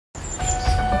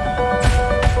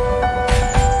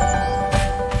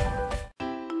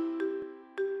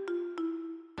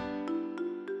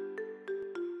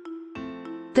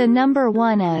The number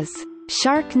 1 is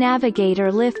Shark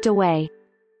Navigator Lift Away.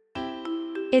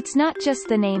 It's not just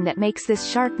the name that makes this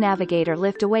Shark Navigator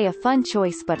Lift Away a fun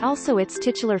choice but also its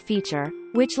titular feature,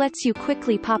 which lets you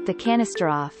quickly pop the canister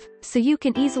off, so you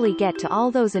can easily get to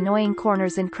all those annoying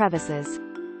corners and crevices.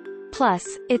 Plus,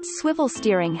 its swivel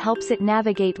steering helps it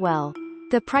navigate well.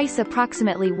 The price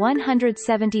approximately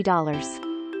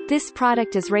 $170. This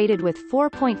product is rated with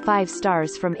 4.5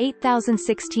 stars from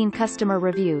 8,016 customer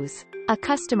reviews. A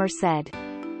customer said,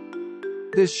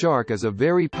 "This Shark is a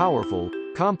very powerful,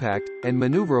 compact, and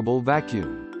maneuverable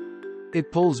vacuum.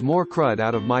 It pulls more crud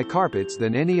out of my carpets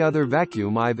than any other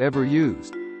vacuum I've ever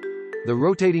used. The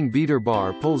rotating beater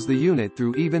bar pulls the unit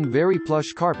through even very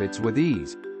plush carpets with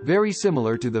ease, very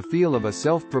similar to the feel of a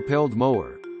self-propelled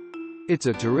mower. It's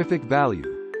a terrific value,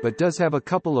 but does have a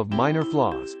couple of minor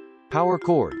flaws. Power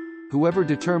cord. Whoever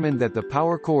determined that the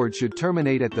power cord should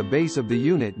terminate at the base of the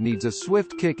unit needs a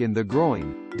swift kick in the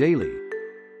groin, daily.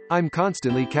 I'm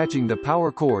constantly catching the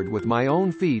power cord with my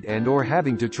own feet and/or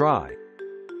having to try."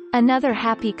 Another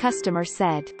happy customer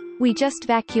said, "We just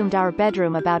vacuumed our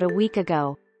bedroom about a week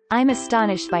ago. I'm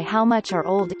astonished by how much our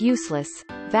old, useless,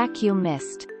 vacuum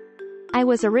missed. I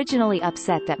was originally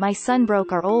upset that my son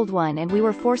broke our old one and we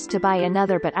were forced to buy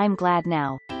another, but I'm glad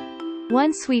now.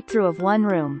 One sweep through of one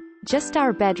room, just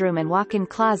our bedroom and walk-in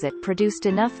closet, produced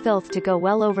enough filth to go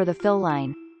well over the fill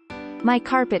line. My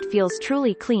carpet feels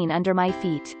truly clean under my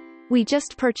feet. We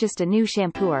just purchased a new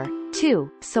shampooer, too,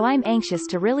 so I'm anxious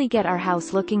to really get our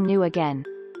house looking new again."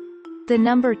 The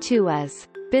number 2 is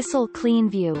Bissell Clean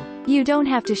View. You don't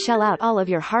have to shell out all of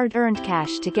your hard-earned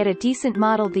cash to get a decent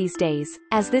model these days,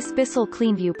 as this Bissell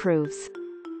Clean View proves.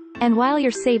 And while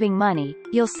you're saving money,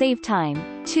 you'll save time,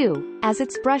 too, as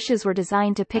its brushes were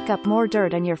designed to pick up more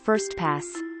dirt on your first pass.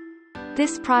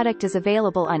 This product is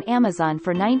available on Amazon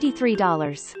for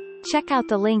 $93. Check out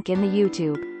the link in the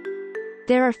YouTube.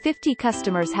 There are 50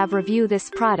 customers have reviewed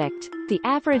this product. The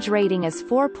average rating is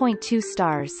 4.2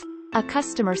 stars. A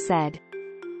customer said,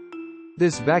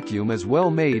 "This vacuum is well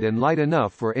made and light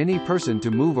enough for any person to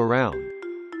move around.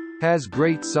 Has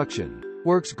great suction.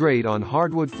 Works great on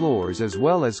hardwood floors as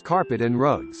well as carpet and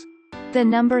rugs." The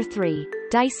number 3.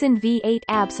 Dyson V8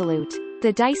 Absolute.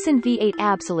 The Dyson V8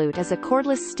 Absolute is a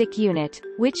cordless stick unit,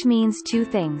 which means 2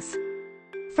 things.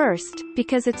 First,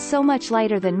 because it's so much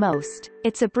lighter than most,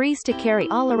 it's a breeze to carry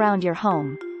all around your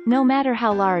home, no matter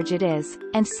how large it is,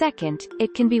 and second,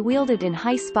 it can be wielded in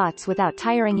high spots without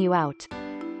tiring you out.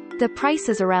 The price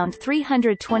is around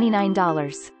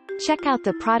 $329. Check out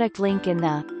the product link in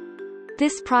the.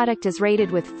 This product is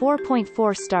rated with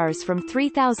 4.4 stars from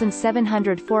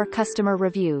 3,704 customer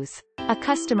reviews. A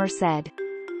customer said,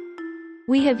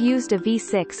 "We have used a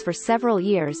V6 for several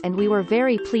years and we were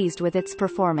very pleased with its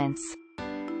performance.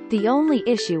 The only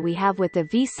issue we have with the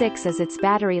V6 is its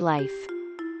battery life.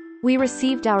 We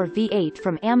received our V8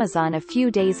 from Amazon a few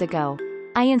days ago.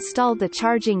 I installed the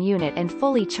charging unit and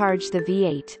fully charged the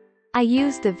V8. I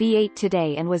used the V8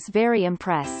 today and was very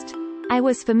impressed. I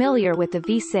was familiar with the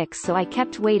V6, so I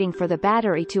kept waiting for the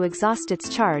battery to exhaust its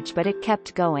charge, but it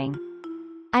kept going.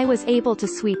 I was able to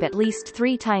sweep at least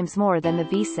 3 times more than the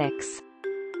V6.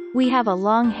 We have a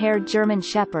long-haired German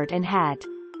Shepherd and had."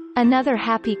 Another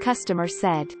happy customer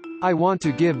said, "I want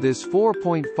to give this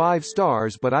 4.5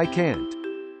 stars but I can't.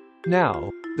 Now,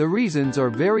 the reasons are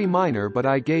very minor, but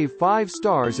I gave 5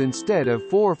 stars instead of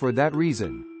 4 for that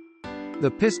reason.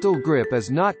 The pistol grip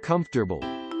is not comfortable.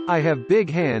 I have big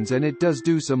hands and it does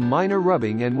do some minor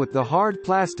rubbing, and with the hard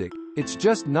plastic, it's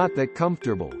just not that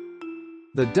comfortable.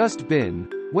 The dust bin,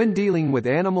 when dealing with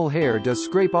animal hair, does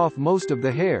scrape off most of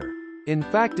the hair. In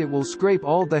fact, it will scrape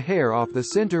all the hair off the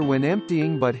center when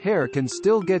emptying, but hair can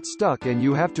still get stuck and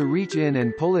you have to reach in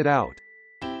and pull it out.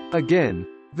 Again,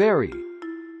 very."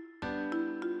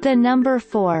 The number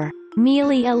 4.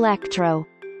 Miele Electro.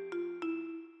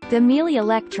 The Miele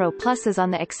Electro Plus is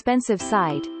on the expensive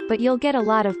side, but you'll get a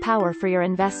lot of power for your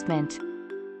investment.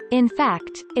 In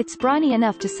fact, it's brawny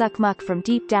enough to suck muck from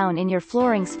deep down in your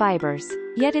flooring's fibers,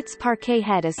 yet its parquet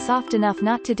head is soft enough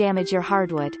not to damage your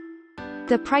hardwood.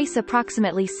 The price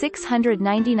approximately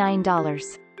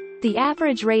 $699. The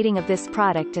average rating of this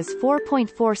product is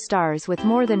 4.4 stars with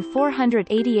more than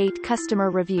 488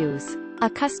 customer reviews. A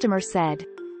customer said,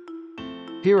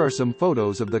 "Here are some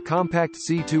photos of the compact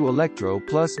C2 Electro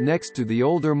Plus next to the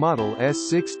older model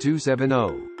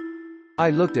S6270. I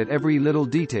looked at every little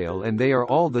detail and they are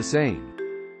all the same.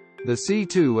 The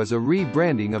C2 is a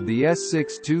rebranding of the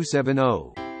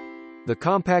S6270. The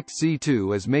compact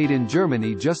C2 is made in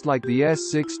Germany just like the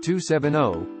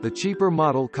S6270, the cheaper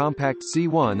model compact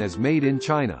C1 is made in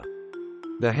China.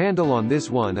 The handle on this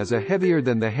one is heavier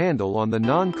than the handle on the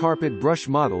non-carpet brush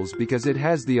models because it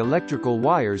has the electrical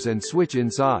wires and switch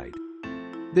inside.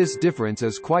 This difference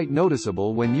is quite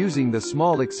noticeable when using the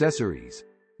small accessories.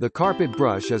 The carpet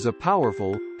brush is a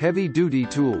powerful, heavy-duty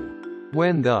tool.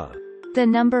 When the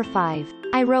number 5.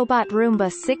 Robot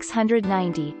Roomba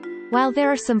 690. While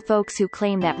there are some folks who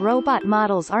claim that robot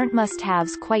models aren't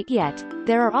must-haves quite yet,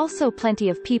 there are also plenty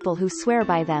of people who swear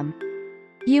by them.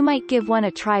 You might give one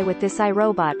a try with this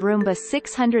iRobot Roomba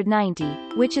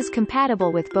 690, which is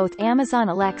compatible with both Amazon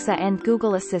Alexa and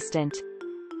Google Assistant.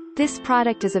 This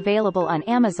product is available on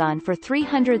Amazon for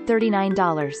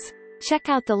 $339. Check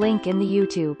out the link in the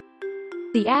YouTube.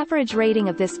 The average rating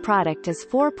of this product is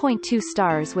 4.2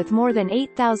 stars with more than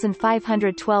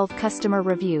 8,512 customer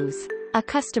reviews. A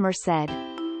customer said.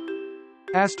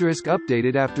 Asterisk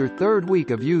updated after third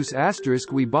week of use.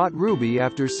 Asterisk we bought Ruby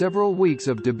after several weeks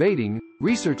of debating,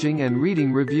 researching and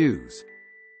reading reviews.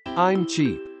 I'm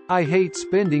cheap. I hate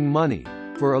spending money.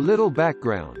 For a little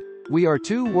background, we are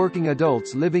 2 working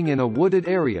adults living in a wooded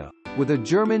area, with a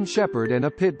German Shepherd and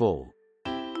a pit bull.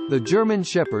 The German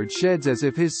Shepherd sheds as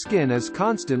if his skin is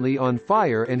constantly on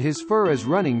fire and his fur is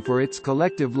running for its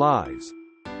collective lives.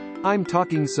 I'm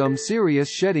talking some serious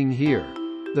shedding here.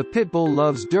 The pit bull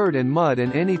loves dirt and mud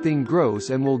and anything gross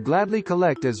and will gladly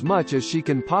collect as much as she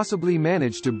can possibly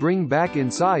manage to bring back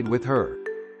inside with her.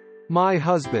 My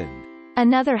husband.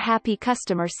 Another happy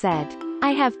customer said.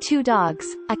 I have 2 dogs,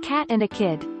 a cat and a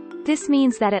kid. This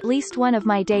means that at least one of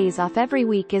my days off every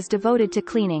week is devoted to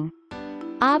cleaning.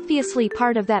 Obviously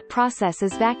part of that process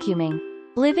is vacuuming.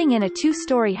 Living in a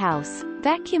 2-story house,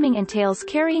 vacuuming entails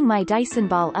carrying my Dyson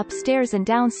ball upstairs and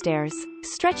downstairs,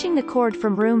 stretching the cord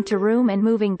from room to room and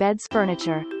moving beds,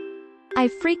 furniture.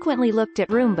 I've frequently looked at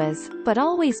Roombas, but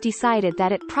always decided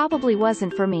that it probably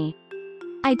wasn't for me.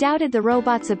 I doubted the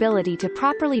robot's ability to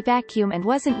properly vacuum and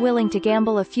wasn't willing to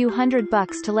gamble a few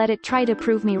 $100 to let it try to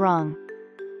prove me wrong.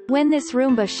 When this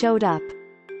Roomba showed up.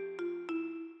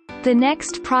 The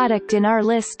next product in our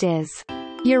list is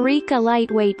Eureka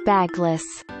Lightweight Bagless.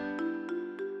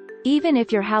 Even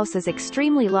if your house is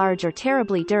extremely large or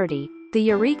terribly dirty, the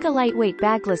Eureka Lightweight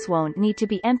Bagless won't need to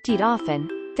be emptied often,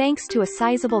 thanks to a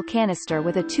sizable canister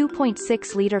with a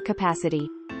 2.6-liter capacity.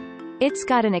 It's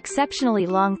got an exceptionally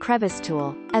long crevice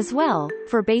tool, as well,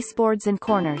 for baseboards and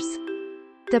corners.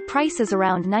 The price is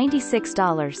around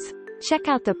 $96. Check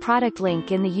out the product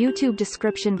link in the YouTube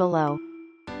description below.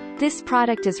 This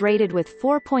product is rated with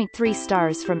 4.3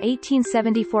 stars from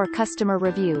 1874 customer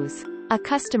reviews. A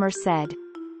customer said.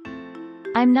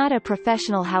 I'm not a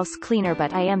professional house cleaner,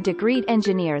 but I am degreed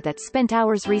engineer that spent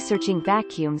hours researching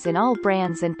vacuums in all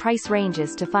brands and price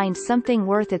ranges to find something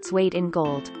worth its weight in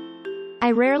gold.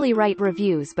 I rarely write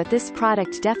reviews, but this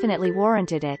product definitely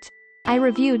warranted it. I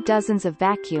reviewed dozens of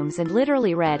vacuums and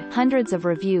literally read hundreds of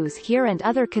reviews here and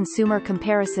other consumer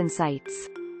comparison sites.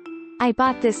 I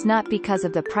bought this not because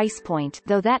of the price point,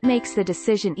 though that makes the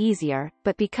decision easier,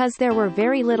 but because there were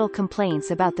very little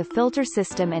complaints about the filter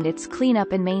system and its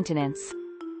cleanup and maintenance.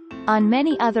 On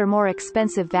many other more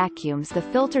expensive vacuums, the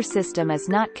filter system is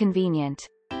not convenient.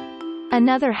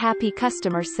 Another happy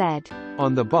customer said.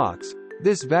 On the box,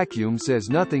 this vacuum says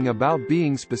nothing about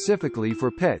being specifically for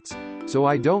pets, so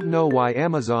I don't know why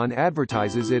Amazon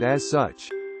advertises it as such.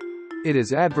 It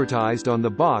is advertised on the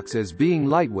box as being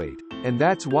lightweight, and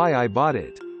that's why I bought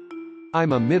it.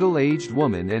 I'm a middle-aged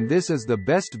woman and this is the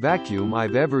best vacuum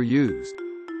I've ever used.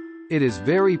 It is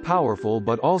very powerful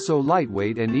but also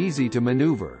lightweight and easy to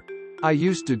maneuver. I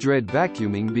used to dread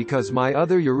vacuuming because my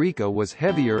other Eureka was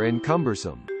heavier and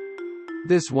cumbersome.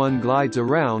 This one glides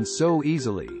around so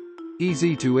easily.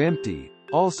 Easy to empty,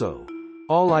 also.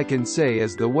 All I can say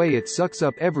is the way it sucks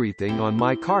up everything on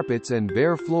my carpets and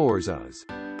bare floors is.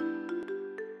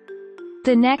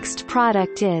 The next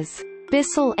product is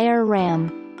Bissell Air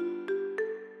Ram.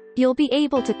 You'll be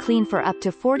able to clean for up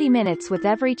to 40 minutes with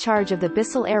every charge of the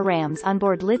Bissell Air Ram's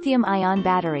onboard lithium-ion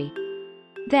battery.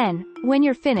 Then, when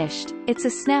you're finished, it's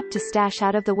a snap to stash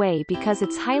out of the way because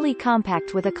it's highly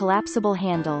compact with a collapsible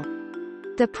handle.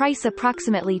 The price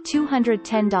approximately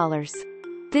 $210.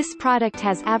 This product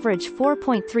has average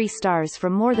 4.3 stars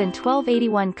from more than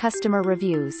 1281 customer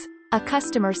reviews. A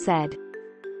customer said.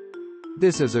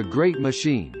 This is a great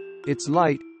machine. It's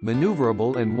light,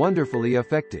 maneuverable and wonderfully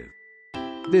effective.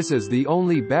 This is the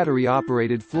only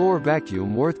battery-operated floor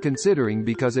vacuum worth considering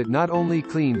because it not only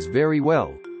cleans very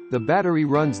well, the battery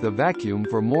runs the vacuum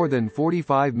for more than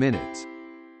 45 minutes.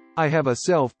 I have a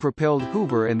self-propelled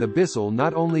Hoover and the Bissell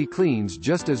not only cleans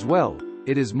just as well,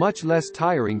 it is much less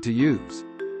tiring to use.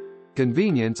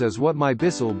 Convenience is what my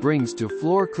Bissell brings to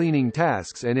floor cleaning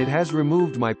tasks, and it has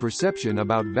removed my perception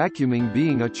about vacuuming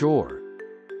being a chore.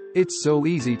 It's so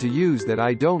easy to use that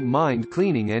I don't mind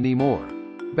cleaning anymore.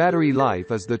 Battery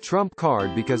life is the trump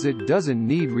card because it doesn't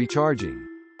need recharging.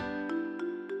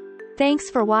 Thanks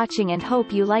for watching and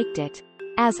hope you liked it.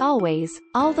 As always,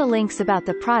 all the links about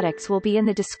the products will be in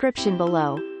the description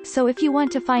below, so if you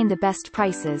want to find the best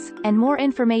prices, and more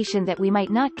information that we might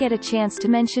not get a chance to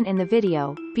mention in the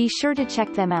video, be sure to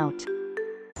check them out.